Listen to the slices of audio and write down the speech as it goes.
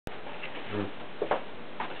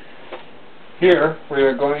Here we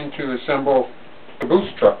are going to assemble caboose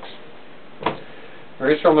trucks.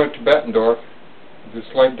 Very similar to Bettendorf, with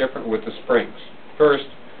a slight different with the springs. First,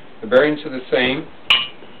 the bearings are the same.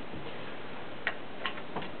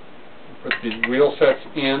 Put the wheel sets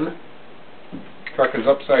in. Truck is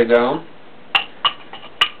upside down.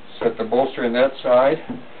 Set the bolster in that side.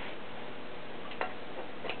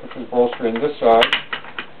 Put the bolster in this side.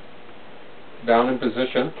 Down in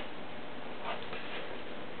position.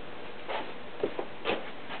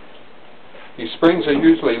 These springs are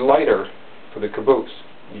usually lighter for the caboose.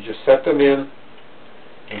 You just set them in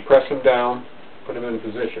and press them down, put them in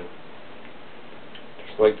position.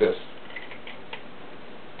 Just like this.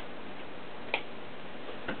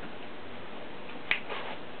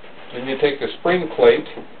 Then you take the spring plate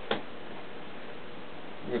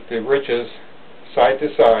with the ridges side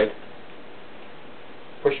to side,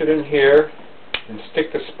 push it in here and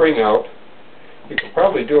stick the spring out. You can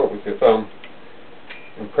probably do it with your thumb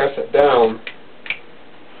and press it down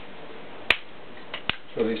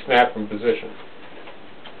so they snap in position.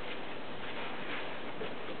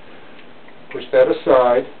 Push that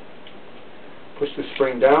aside, push the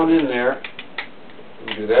spring down in there,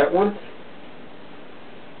 and do that one,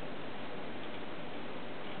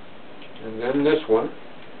 and then this one.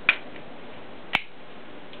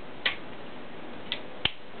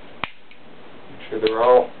 Make sure they're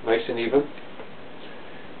all nice and even.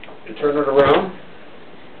 You turn it around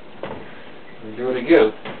and do it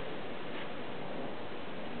again.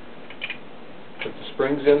 Put the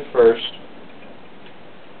springs in first.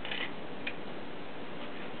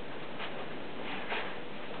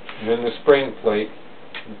 And then the spring plate.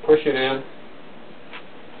 And push it in.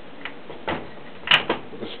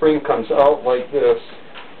 The spring comes out like this.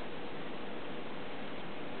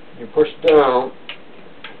 You push down.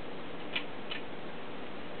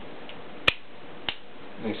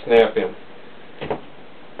 And they snap in.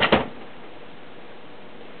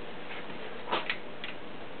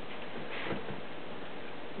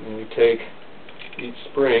 And you take each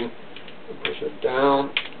spring and push it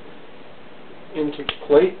down into the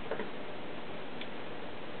plate.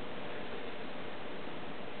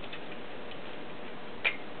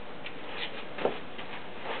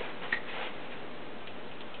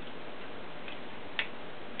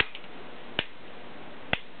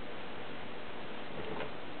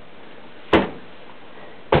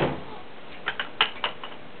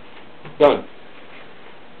 Done.